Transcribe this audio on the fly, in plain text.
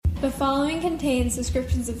The following contains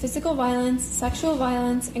descriptions of physical violence, sexual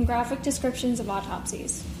violence, and graphic descriptions of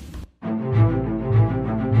autopsies.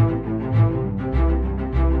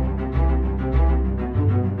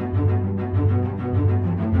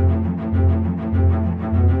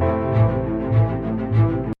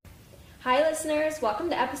 Hi listeners, welcome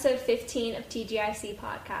to episode 15 of TGIC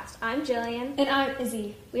Podcast. I'm Jillian. And I'm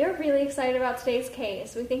Izzy. We are really excited about today's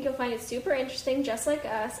case. We think you'll find it super interesting, just like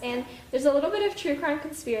us, and there's a little bit of true crime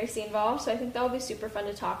conspiracy involved, so I think that'll be super fun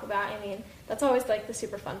to talk about. I mean, that's always like the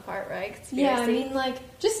super fun part, right? Conspiracy. Yeah, I mean, like,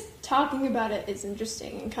 just talking about it is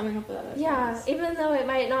interesting and coming up with other things. Yeah, even though it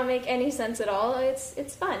might not make any sense at all,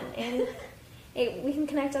 it's fun, and we can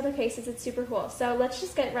connect other cases. It's super cool. So let's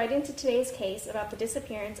just get right into today's case about the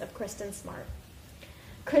disappearance of Kristen Smart.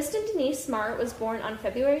 Kristen Denise Smart was born on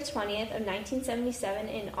February 20th of 1977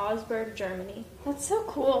 in Augsburg, Germany. That's so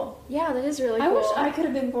cool. Yeah, that is really I cool. wish I could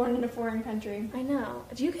have been born in a foreign country. I know.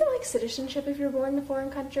 Do you get, like, citizenship if you're born in a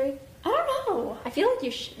foreign country? I don't know. I feel like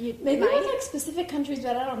you Maybe might. with, like, specific countries,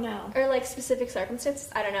 but I don't know. Or, like, specific circumstances.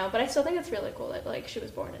 I don't know. But I still think it's really cool that, like, she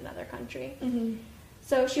was born in another country. Mm-hmm.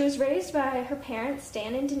 So she was raised by her parents,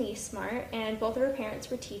 Stan and Denise Smart, and both of her parents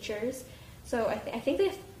were teachers. So I think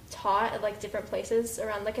they taught at, like, different places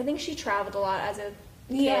around. Like, I think she traveled a lot as a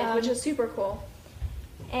kid, which is super cool.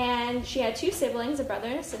 And she had two siblings, a brother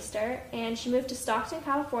and a sister, and she moved to Stockton,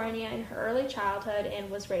 California in her early childhood and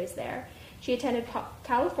was raised there. She attended this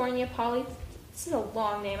is a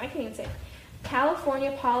long name, I can't even say it.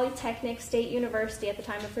 California Polytechnic State University at the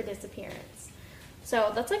time of her disappearance.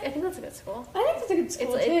 So that's like, I think that's a good school. I think that's a good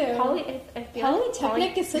school, too.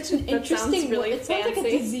 Polytechnic is such an interesting word. It sounds like a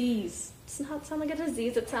disease. It does not sound like a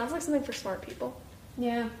disease. It sounds like something for smart people.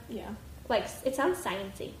 Yeah. Like, it sounds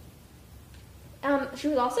sciencey. She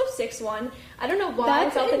was also 6'1". I don't know why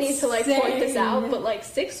I felt the need to, like, point this out, but, like,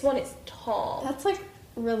 6'1" is tall. That's, like,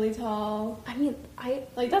 really tall. I mean,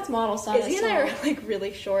 like, that's model size. Izzy and I are, like,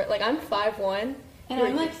 really short. Like, I'm 5'1". And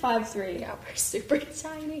I'm, like, 5'3". Yeah, we're super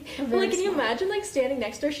tiny. But, like, can you imagine, like, standing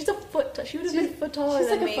next to her? She's a foot tall. She would have been a foot taller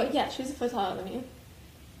than me. She's a foot taller than you.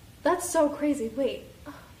 That's so crazy. Wait.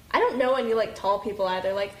 I don't know any, like, tall people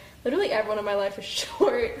either. Like, literally everyone in my life is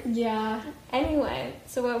short. Yeah. Anyway,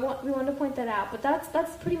 so we wanted to point that out. But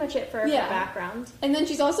that's pretty much it for her background. And then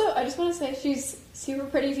she's also, I just want to say, she's super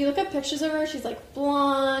pretty. If you look at pictures of her, she's, like,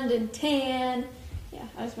 blonde and tan. Yeah,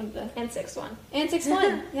 I just wanted to... And 6'1". And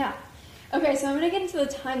 6'1", yeah. Okay, so I'm going to get into the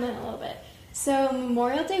timeline a little bit. So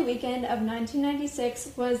Memorial Day weekend of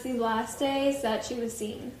 1996 was the last days that she was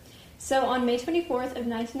seen. So on May 24th of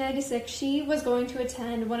 1996, she was going to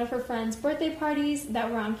attend one of her friends' birthday parties that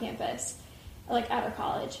were on campus, like at her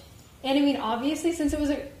college. And I mean, obviously, since it was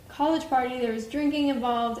a college party, there was drinking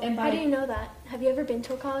involved. And How do you know that? Have you ever been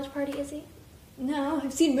to a college party, Izzy? No,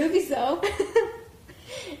 I've seen movies though.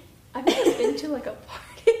 I've never been to, like, a party.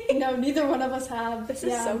 No, neither one of us have. This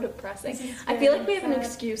is so depressing. I feel like we have an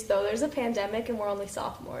excuse, though. There's a pandemic and we're only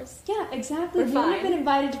sophomores. Yeah, exactly. We're fine. We've been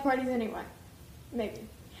invited to parties anyway. Maybe.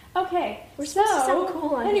 Okay. We're supposed to sound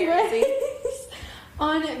cool on here.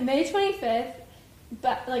 On May 25th,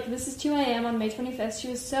 but like this is 2 a.m. on May 25th, she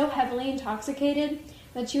was so heavily intoxicated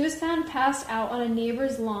that she was found passed out on a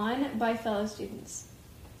neighbor's lawn by fellow students.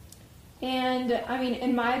 And, I mean,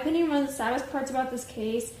 in my opinion, one of the saddest parts about this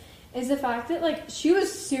case is the fact that, like, she was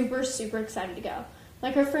super, super excited to go.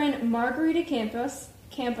 Like, her friend Margarita Campos,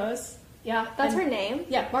 yeah. That's her name?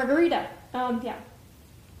 Yeah, Margarita, yeah.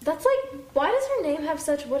 That's, like, why does her name have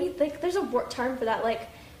such, what do you think, there's a term for that, like,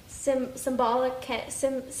 symbolic, what's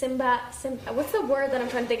the word that I'm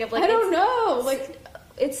trying to think of? Like, I don't know, like...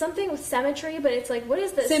 It's something with symmetry, but it's like, what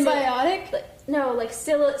is this? Symbiotic? No, like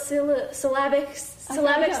syllabic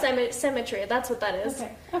symmetry. That's what that is.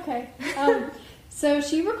 Okay. So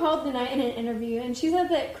she recalled the night in an interview, and she said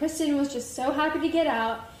that Kristen was just so happy to get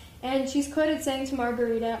out, and she's quoted saying to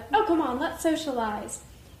Margarita, "Oh, come on, let's socialize.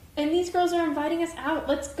 And these girls are inviting us out.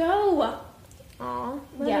 Let's go." Aw,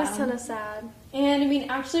 that is kind of sad. And, I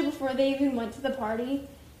mean, actually, before they even went to the party,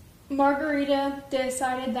 Margarita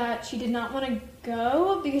decided that she did not want to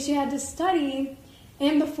go because she had to study,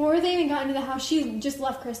 and before they even got into the house, she just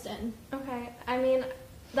left Kristen. Okay, I mean,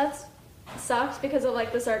 that sucks because of,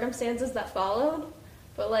 like, the circumstances that followed,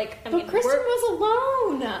 but, like, I mean... But Kristen was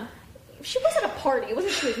alone! She was at a party. It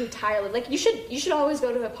wasn't she was entirely... Like, you should always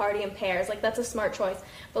go to a party in pairs. Like, that's a smart choice.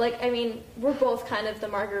 But, like, I mean, we're both kind of the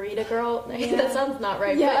Margarita girl. Yeah. That sounds not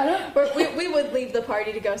right. Yeah, but we would leave the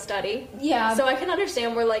party to go study. Yeah. So I can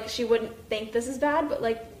understand where, like, she wouldn't think this is bad, but,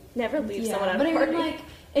 like, never leave someone at a party. But I mean, like,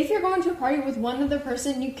 if you're going to a party with one other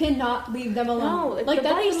person, you cannot leave them alone. No, like, the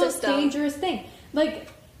that's the most system. dangerous thing. Like,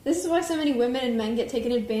 This is why so many women and men get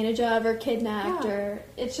taken advantage of or kidnapped, or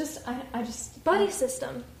it's just, I just... Buddy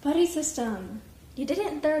system. Buddy system. You did it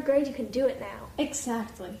in 3rd grade, you can do it now.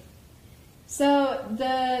 Exactly. So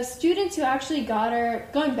the students who actually got her,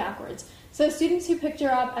 going backwards, so students who picked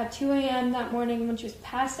her up at 2 a.m. that morning when she was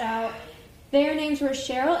passed out, their names were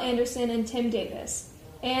Cheryl Anderson and Tim Davis.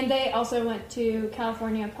 And they also went to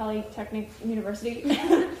California Polytechnic University.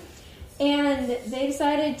 And they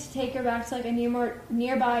decided to take her back to like a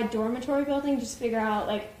nearby dormitory building just to figure out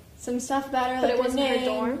like some stuff about her. But like it wasn't her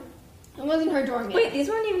dorm? It wasn't her dorm yet. Wait, these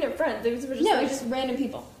weren't even her friends. These were just no, just random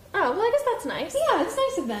people. Oh, well, I guess that's nice. Yeah, it's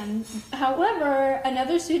nice of them. However,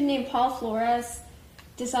 another student named Paul Flores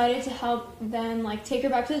decided to help them like take her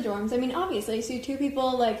back to the dorms. I mean, obviously, you see 2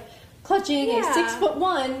 people like clutching a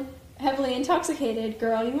 6'1", heavily intoxicated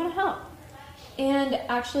girl. You want to help. And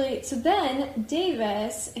actually, so then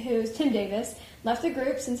Davis, who's Tim Davis, left the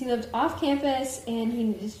group since he lived off campus and he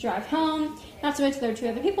needed to drive home. Not to mention there were 2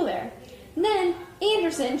 other people there. And then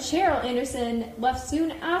Cheryl Anderson, left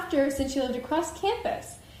soon after since she lived across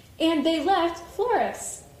campus. And they left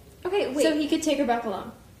Flores. Okay, wait. So he could take her back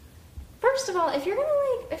alone. First of all, if you're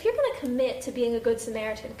gonna commit to being a good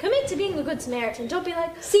Samaritan, commit to being a good Samaritan. Don't be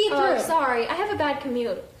like, see it through. Sorry, I have a bad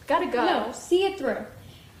commute. Gotta go. No, see it through.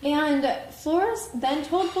 And Flores then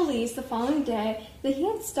told police the following day that he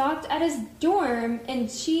had stalked at his dorm and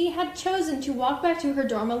she had chosen to walk back to her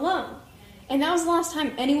dorm alone. And that was the last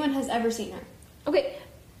time anyone has ever seen her. Okay,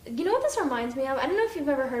 you know what this reminds me of? I don't know if you've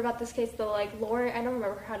ever heard about this case, the like Lauren. I don't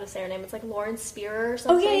remember how to say her name. It's like Lauren Spearer or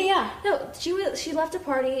something. Oh yeah. No, she left a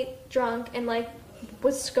party drunk and like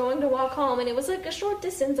was going to walk home, and it was like a short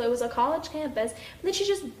distance. So it was a college campus, and then she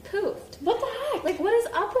just poofed. What the heck? Like, what is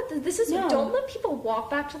up with this? This is No. Don't let people walk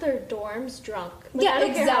back to their dorms drunk. Like, Yeah, I don't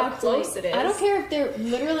exactly. care how close it is. I don't care if they're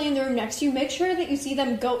literally in the room next to you. Make sure that you see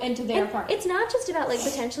them go into their apartment. It's not just about like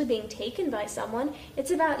potentially being taken by someone.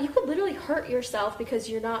 It's about you could literally hurt yourself because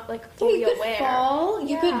you're not like fully you could aware. fall.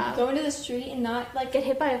 You Yeah. could go into the street and not like Get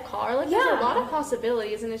hit by a car. Like there's Yeah. a lot of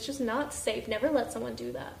possibilities, and it's just not safe. Never let someone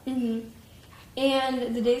do that. Mm-hmm.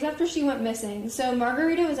 And the days after she went missing, so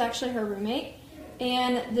Margarita was actually her roommate,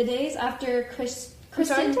 and the days after I'm Kristen...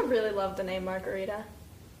 starting to really love the name Margarita.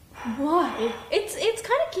 Why? It's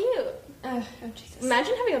kind of cute. Oh, Jesus.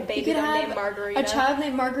 Imagine having a You baby could have named Margarita. a child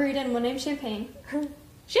named Margarita and one named Champagne.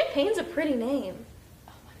 Champagne's a pretty name.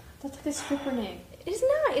 Oh my god, that's like a stripper name. It's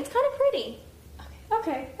not. It's kind of pretty.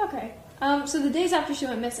 Okay. So the days after she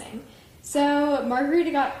went missing, so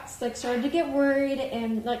Margarita started to get worried,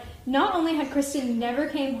 and like not only had Kristen never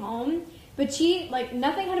came home, but she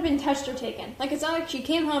nothing had been touched or taken. Like it's not like she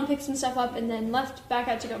came home, picked some stuff up, and then left back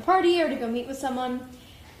out to go party or to go meet with someone.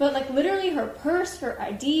 But like literally her purse, her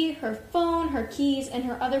ID, her phone, her keys, and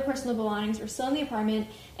her other personal belongings were still in the apartment,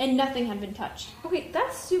 and nothing had been touched. Okay,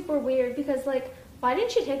 that's super weird because why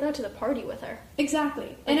didn't she take that to the party with her?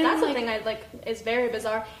 Exactly. And that's the thing is very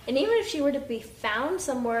bizarre. And even if she were to be found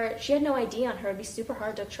somewhere, she had no ID on her. It'd be super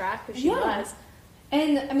hard to track who she was.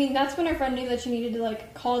 And I mean, that's when her friend knew that she needed to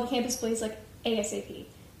call the campus police ASAP.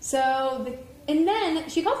 So and then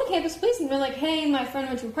she called the campus police and they're like, "Hey, my friend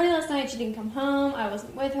went to a party last night. She didn't come home. I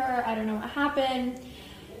wasn't with her. I don't know what happened."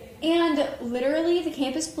 And literally, the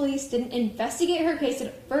campus police didn't investigate her case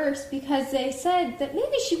at first because they said that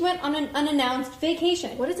maybe she went on an unannounced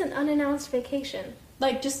vacation. What is an unannounced vacation?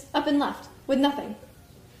 Just up and left with nothing.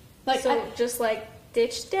 Just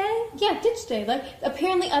ditch day? Yeah, ditch day.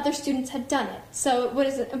 Apparently other students had done it, so it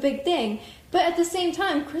wasn't a big thing. But at the same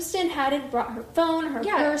time, Kristen hadn't brought her phone, her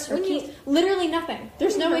purse, her keys, literally nothing.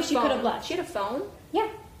 There's no way she could have left. She had a phone? Yeah.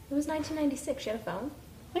 It was 1996. She had a phone?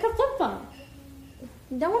 Like a flip phone.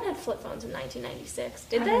 No one had flip phones in 1996,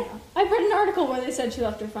 did I they? don't know. I read an article where they said she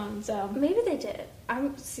left her phone, so... Maybe they did.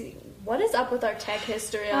 What is up with our tech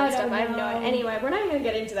history I and stuff? don't I have no know. idea. Anyway, we're not even going to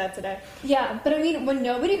get into that today. Yeah, but I mean, when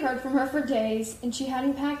nobody heard from her for days, and she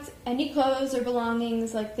hadn't packed any clothes or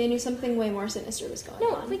belongings, they knew something way more sinister was going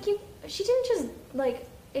on. No, she didn't just,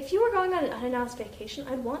 if you were going on an unannounced vacation,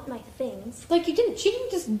 I'd want my things. She didn't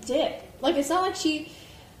just dip. It's not like she...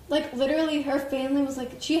 literally, her family was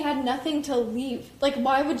she had nothing to leave.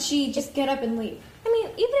 Why would she just get up and leave? I mean,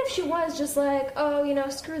 even if she was just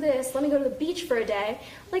screw this, let me go to the beach for a day.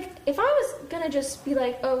 If I was gonna just be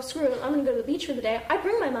screw it, I'm gonna go to the beach for the day, I'd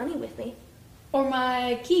bring my money with me. Or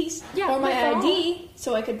my keys. Yeah, or my my phone. ID,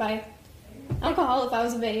 so I could buy alcohol if I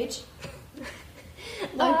was of age.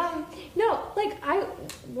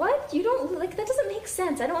 What? You don't, that doesn't make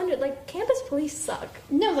sense. I don't campus police suck.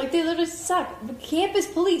 No, they literally suck. The campus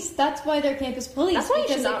police, that's why they're campus police. That's why you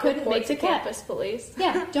because should they not couldn't report make to the cut. campus police.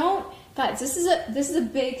 Yeah, guys, this is a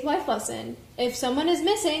big life lesson. If someone is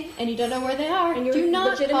missing and you don't know where they are, And you're do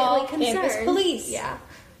not call legitimately campus concerned. police. Yeah.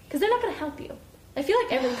 Because they're not going to help you. I feel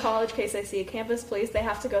like every college case I see, campus police, they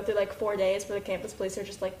have to go through like 4 days where the campus police are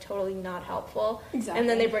just like totally not helpful. Exactly. And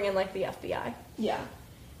then they bring in like the FBI. Yeah.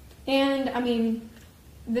 And, I mean,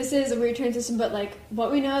 this is a weird transition, but, like,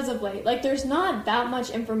 what we know as of late, like, there's not that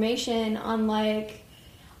much information on, like,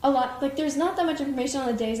 there's not that much information on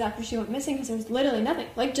the days after she went missing because there's literally nothing.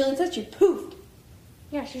 Like Jillian said, she poofed.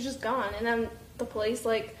 Yeah, she's just gone. And then the police,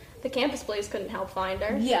 like, the campus police couldn't help find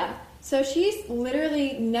her. Yeah. So she's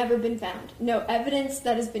literally never been found. No evidence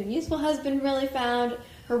that has been useful has been really found.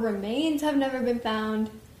 Her remains have never been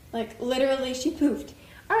found. Like, literally, she poofed.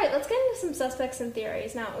 All right, let's get into some suspects and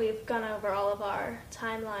theories now that we've gone over all of our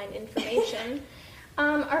timeline information.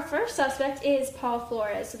 Our first suspect is Paul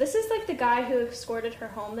Flores. So this is, like, the guy who escorted her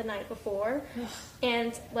home the night before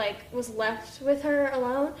and, like, was left with her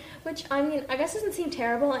alone, which, I mean, I guess doesn't seem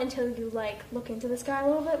terrible until you, like, look into this guy a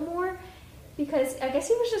little bit more, because I guess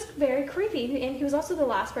he was just very creepy, and he was also the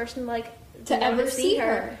last person, like, to ever see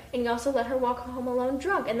her. And he also let her walk home alone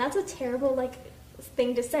drunk, and that's a terrible, like,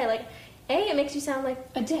 thing to say. Like, it makes you sound like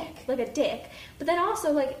a dick. Like a dick. But then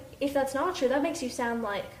also, like, if that's not true, that makes you sound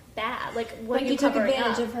like bad. Like, what like are you took covering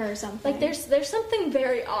advantage up? of her or something. Like, there's something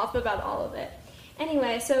very off about all of it.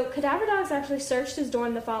 Anyway, so cadaver dogs actually searched his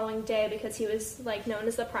dorm the following day because he was, like, known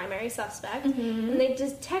as the primary suspect. Mm-hmm. And they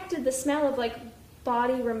detected the smell of, like,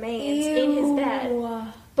 body remains in his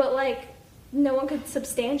bed. But, like, no one could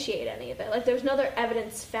substantiate any of it. Like, there's no other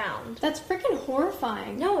evidence found. That's freaking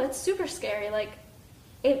horrifying. No, it's super scary. Like,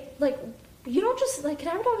 it, like, you don't just, like,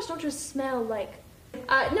 cadaver dogs don't just smell, like,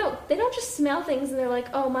 no, they don't just smell things and they're like,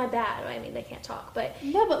 oh, my bad. I mean, they can't talk, but...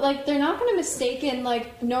 Yeah, but, like, they're not going to mistake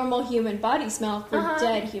like, normal human body smell for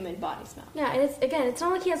dead human body smell. Yeah, and it's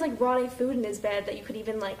not like he has, like, rotting food in his bed that you could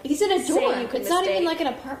even, like, he's in a dorm. It's not even, like, an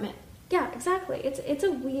apartment. Yeah, exactly. It's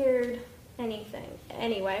a weird anything.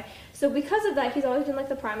 Anyway, so because of that, he's always been, like,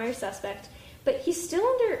 the primary suspect. But he's still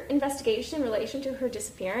under investigation in relation to her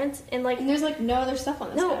disappearance, and, like... And there's, like, no other stuff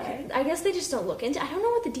on this guy. I guess they just don't look into... I don't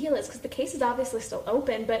know what the deal is, because the case is obviously still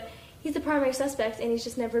open, but he's the primary suspect, and he's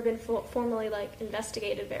just never been formally, like,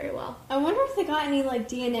 investigated very well. I wonder if they got any, like,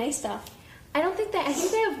 DNA stuff. I think they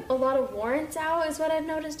have a lot of warrants out, is what I've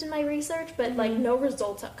noticed in my research, but, like, no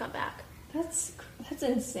results have come back. That's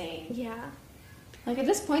insane. Yeah. Like, at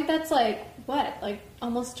this point, that's, like, what? Like,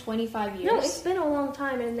 almost 25 years? No, it's been a long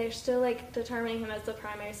time, and they're still, like, determining him as the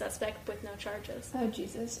primary suspect with no charges. Oh,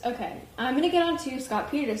 Jesus. Okay. I'm gonna get on to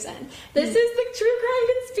Scott Peterson. This is the true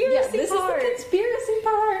crime conspiracy part! This is the conspiracy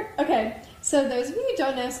part! Okay. So, those of you who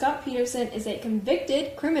don't know, Scott Peterson is a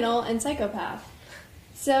convicted criminal and psychopath.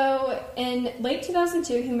 So, in late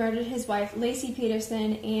 2002, he murdered his wife, Lacey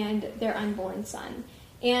Peterson, and their unborn son.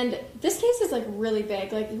 And this case is, like, really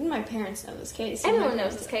big. Like, even my parents know this case. Everyone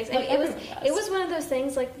knows this case. Like, it was one of those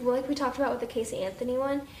things, like we talked about with the Casey Anthony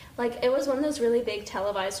one. Like, it was one of those really big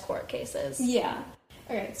televised court cases. Yeah.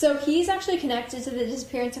 Okay, so he's actually connected to the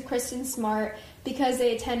disappearance of Kristen Smart because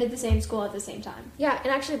they attended the same school at the same time. Yeah,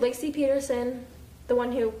 and actually Lacey Peterson, the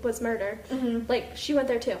one who was murdered, like, she went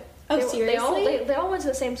there too. Oh, seriously? They all went to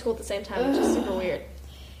the same school at the same time, which is super weird.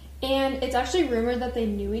 And it's actually rumored that they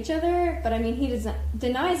knew each other, but I mean, he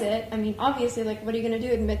denies it. I mean, obviously, like, what are you going to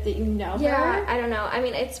do? Admit that you know her? Yeah, I don't know. I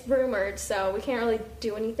mean, it's rumored, so we can't really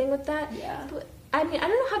do anything with that. Yeah. But, I mean, I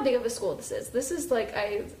don't know how big of a school this is. This is, like,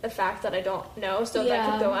 a fact that I don't know, so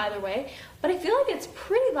that could go either way. But I feel like it's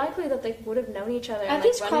pretty likely that they would have known each other. At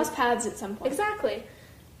least cross paths at some point. Exactly.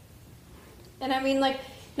 And I mean, like,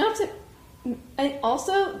 not to... And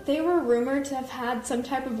also, they were rumored to have had some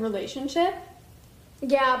type of relationship.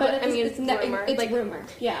 Yeah, but I mean, it's rumor. It's like, rumor,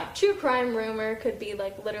 yeah. True crime rumor could be,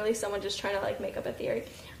 like, literally someone just trying to, like, make up a theory.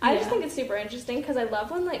 I just think it's super interesting because I love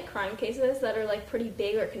when, like, crime cases that are, like, pretty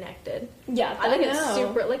big are connected. Yeah, I think it's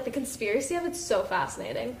super, like, the conspiracy of it's so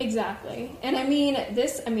fascinating. Exactly. And I mean,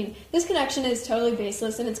 this connection is totally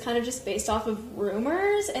baseless, and it's kind of just based off of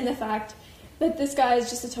rumors and the fact that this guy is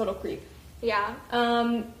just a total creep. Yeah.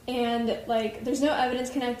 And, like, there's no evidence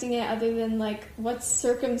connecting it other than, like, what's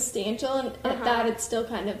circumstantial, and at that it's still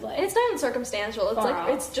kind of, like... It's not even circumstantial. It's,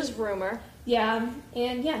 like, it's just rumor. Yeah.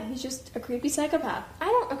 And, yeah, he's just a creepy psychopath.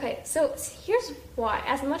 Okay, so here's why.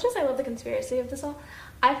 As much as I love the conspiracy of this all,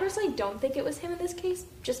 I personally don't think it was him in this case,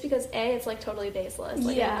 just because, A, it's, like, totally baseless.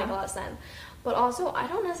 Like, it doesn't make a lot of sense. But also, I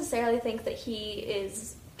don't necessarily think that he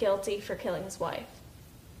is guilty for killing his wife.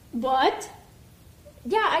 What?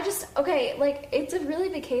 Yeah, like, it's a really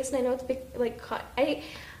big case, and I know it's big, like, I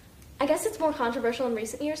I guess it's more controversial in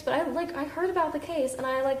recent years, but I heard about the case and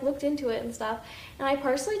I looked into it and stuff, and I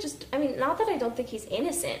personally not that I don't think he's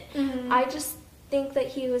innocent. Mm-hmm. I just think that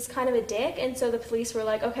he was kind of a dick, and so the police were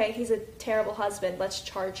like, okay, he's a terrible husband, let's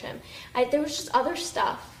charge him. There was just other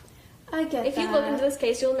stuff. I get If that. you look into this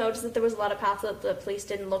case, you'll notice that there was a lot of paths that the police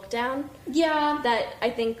didn't look down. Yeah. That I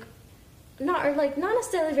think not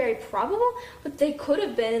necessarily very probable, but they could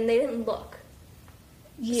have been, and they didn't look.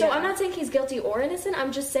 Yeah. So I'm not saying he's guilty or innocent.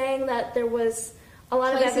 I'm just saying that there was a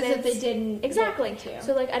lot Places of evidence that they didn't exactly. look into.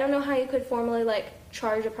 So I don't know how you could formally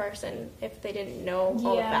charge a person if they didn't know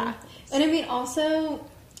all of that. And I mean, also,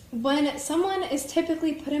 when someone is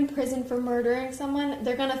typically put in prison for murdering someone,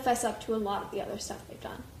 they're gonna fess up to a lot of the other stuff they've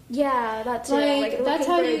done. Yeah, that too. That's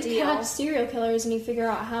how you catch serial killers, and you figure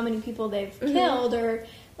out how many people they've killed or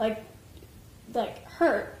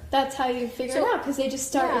hurt. That's how you figure it out, because they just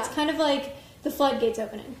start. Yeah. It's kind of like the floodgates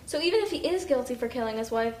opening. So even if he is guilty for killing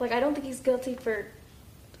his wife, I don't think he's guilty for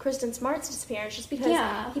Kristen Smart's disappearance, just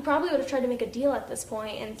because he probably would have tried to make a deal at this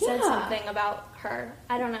point and said something about her.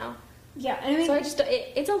 I don't know. Yeah, I mean, so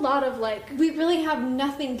it's a lot of we really have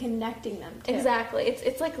nothing connecting them to. Exactly.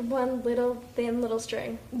 It's like one thin little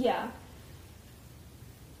string. Yeah.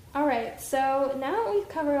 All right, so now that we've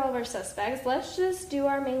covered all of our suspects, let's just do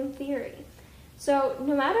our main theory. So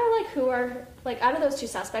no matter who are out of those two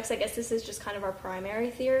suspects, I guess this is just kind of our primary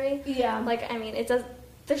theory. Yeah.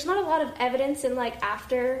 There's not a lot of evidence in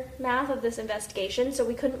aftermath of this investigation, so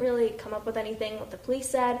we couldn't really come up with anything what the police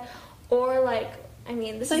said, or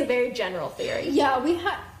this is a very general theory. Yeah, we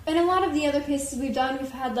had in a lot of the other cases we've done, we've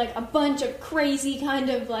had a bunch of crazy kind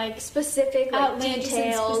of specific outlandish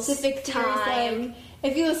details, specific time.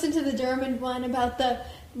 If you listen to the German one about the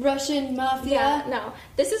Russian mafia. Yeah, no.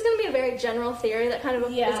 This is going to be a very general theory that kind of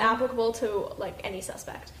is applicable to any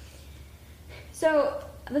suspect. So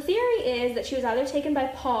the theory is that she was either taken by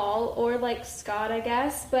Paul or Scott, I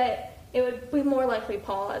guess, but it would be more likely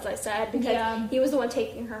Paul, as I said, because he was the one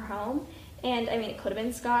taking her home. And it could have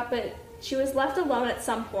been Scott, but she was left alone at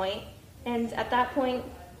some point, and at that point,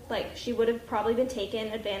 she would have probably been taken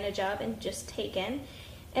advantage of and just taken.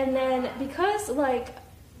 And then because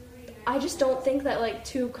I just don't think that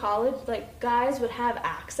two college guys would have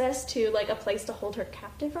access to a place to hold her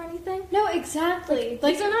captive or anything. No, exactly.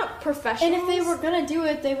 These are not professionals. And if they were gonna do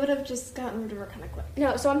it, they would have just gotten rid of her kind of quick.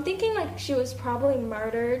 No, so I'm thinking she was probably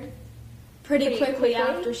murdered pretty quickly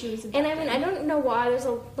after she was abducted. And I don't know why. There's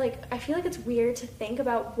I feel it's weird to think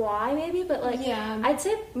about why maybe, but I'd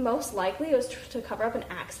say most likely it was to cover up an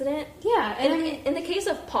accident. Yeah, and in the case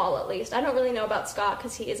of Paul, at least, I don't really know about Scott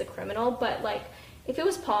because he is a criminal, but if it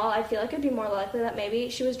was Paul, I feel it'd be more likely that maybe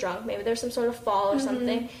she was drunk, maybe there's some sort of fall or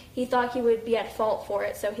something. He thought he would be at fault for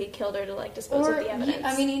it, so he killed her to dispose of the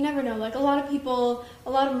evidence. You never know. A lot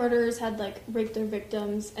of murderers had raped their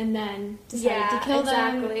victims and then decided to kill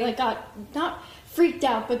them. Got not freaked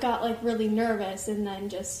out, but got really nervous and then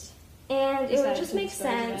just. And it would just make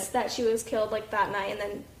sense that she was killed that night, and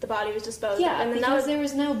then the body was disposed of. And then because there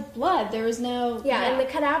was no blood, there was no. Yeah, and the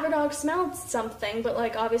cadaver dog smelled something, but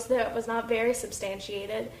obviously that was not very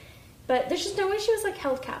substantiated. But there's just no way she was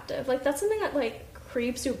held captive. That's something that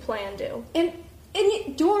creeps who plan do. And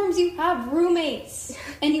in dorms, you have roommates,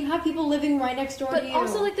 and you have people living right next door to you. But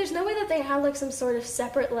also, there's no way that they had some sort of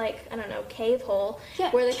separate, I don't know, cave hole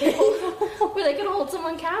where they could hold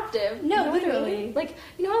someone captive. No, you know literally. What I mean?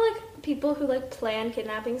 You know how people who plan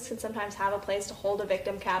kidnappings can sometimes have a place to hold a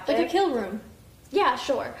victim captive, a kill room. Yeah,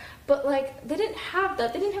 sure, but they didn't have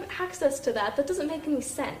that. They didn't have access to that. That doesn't make any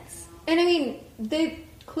sense. And they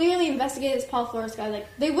clearly investigated this Paul Flores guy.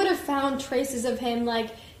 They would have found traces of him,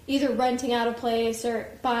 either renting out a place or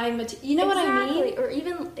buying material. You know what I mean? Or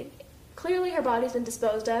even, clearly her body's been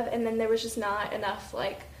disposed of, and then there was just not enough,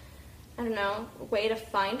 I don't know, way to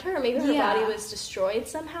find her. Or maybe her body was destroyed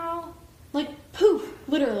somehow. Poof,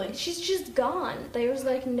 literally. She's just gone. There was,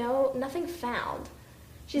 nothing found.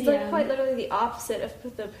 She's, quite literally the opposite of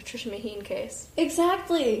the Patricia Maheen case.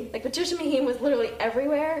 Exactly. Patricia Maheen was literally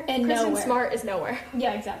everywhere, and Kristen Smart is nowhere.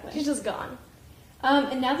 Yeah, exactly. She's just gone.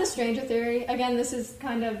 And now the stranger theory. Again, this is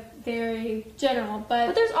kind of very general,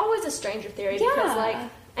 but there's always a stranger theory because,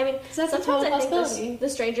 that's sometimes a I think the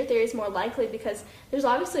stranger theory is more likely because there's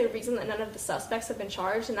obviously a reason that none of the suspects have been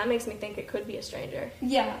charged, and that makes me think it could be a stranger.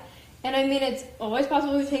 Yeah. And it's always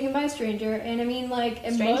possible to be taken by a stranger, and it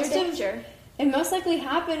most likely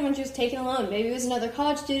happened when she was taken alone. Maybe it was another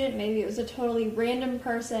college student, maybe it was a totally random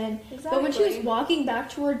person. Exactly. But when she was walking back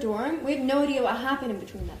to her dorm, we have no idea what happened in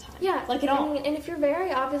between that time. Yeah. At all. And if you're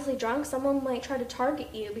very obviously drunk, someone might try to target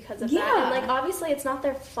you because of that. And, obviously it's not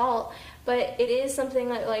their fault, but it is something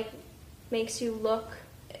that, makes you look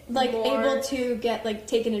like more able to get like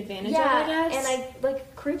taken advantage of, I guess. and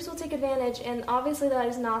creeps will take advantage, and obviously that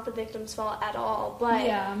is not the victim's fault at all, but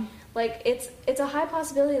like it's a high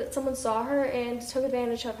possibility that someone saw her and took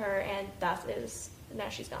advantage of her, and now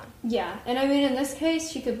she's gone. Yeah, and I mean in this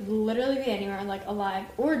case she could literally be anywhere, like alive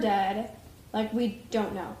or dead, like we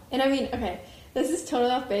don't know. And I mean, okay, this is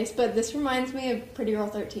totally off base, but this reminds me of Pretty Girl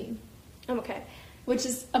 13. Okay. Which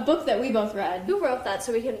is a book that we both read. Who wrote that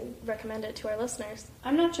so we can recommend it to our listeners?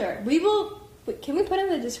 I'm not sure. Can we put it in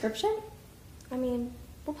the description? I mean,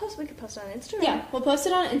 we could post it on Instagram. Yeah, we'll post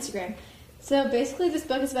it on Instagram. So basically this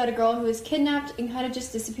book is about a girl who was kidnapped and kind of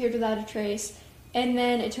just disappeared without a trace. And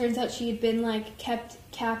then it turns out she had been like kept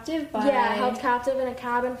captive by... Yeah, held captive in a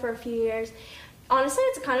cabin for a few years. Honestly,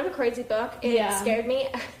 it's kind of a crazy book. It scared me.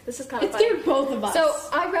 This is kind of funny. It scared both of us. So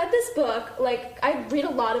I read this book, like, I read a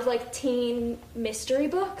lot of, like, teen mystery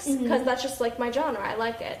books, because that's just, like, my genre. I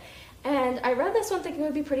like it. And I read this one thinking it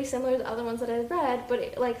would be pretty similar to the other ones that I had read, but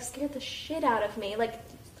it, like, scared the shit out of me. Like,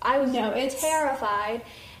 I was terrified.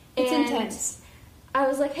 It's intense. I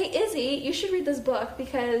was like, hey, Izzy, you should read this book,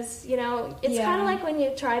 because, you know, it's kind of like when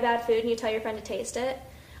you try bad food and you tell your friend to taste it.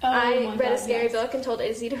 I read a scary book and told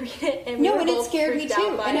Izzy to read it, and we were both it scared me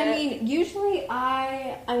too. And I mean, usually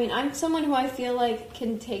I'm someone who I feel like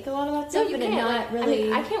can take a lot of that stuff, you and can't. not really. I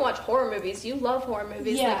mean, I can't watch horror movies. You love horror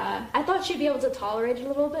movies. Yeah. Like, I thought she'd be able to tolerate it a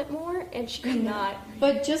little bit more, and she could not.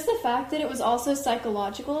 But just the fact that it was also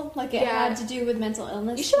psychological, like it had to do with mental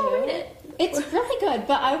illness. You should read it. It's really good,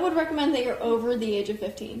 but I would recommend that you're over the age of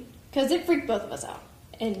 15 because it freaked both of us out,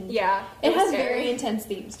 and it has scary. very intense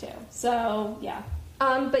themes too. So yeah.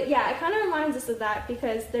 But yeah, it kind of reminds us of that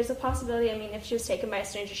because there's a possibility, I mean, if she was taken by a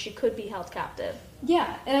stranger, she could be held captive.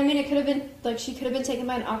 Yeah, and I mean, it could have been, like, she could have been taken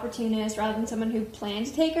by an opportunist rather than someone who planned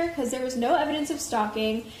to take her, because there was no evidence of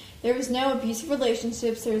stalking, there was no abusive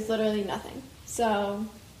relationships, there was literally nothing. So,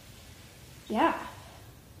 yeah.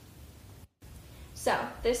 So,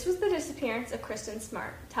 this was the disappearance of Kristen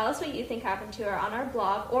Smart. Tell us what you think happened to her on our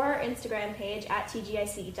blog or our Instagram page at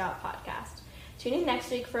tgic.podcast. Tune in next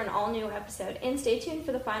week for an all-new episode, and stay tuned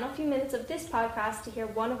for the final few minutes of this podcast to hear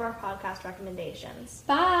one of our podcast recommendations.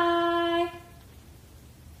 Bye!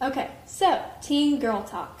 Okay, so, Teen Girl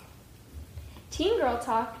Talk. Teen Girl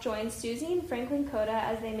Talk joins Susie and Franklin Coda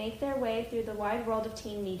as they make their way through the wide world of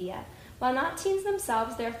teen media. While not teens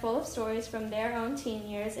themselves, they're full of stories from their own teen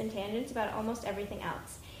years and tangents about almost everything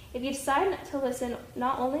else. If you decide to listen,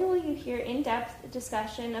 not only will you hear in-depth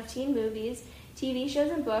discussion of teen movies, TV shows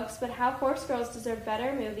and books, but how Horse Girls deserve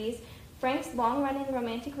better movies, Frank's long-running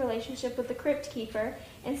romantic relationship with the Crypt Keeper,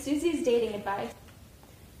 and Susie's dating advice.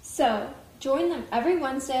 So, join them every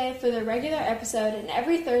Wednesday for their regular episode and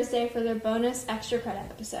every Thursday for their bonus extra credit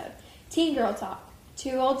episode. Teen Girl Talk.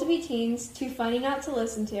 Too old to be teens, too funny not to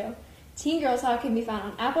listen to. Teen Girl Talk can be found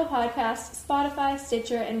on Apple Podcasts, Spotify,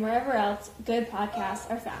 Stitcher, and wherever else good podcasts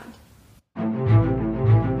are found.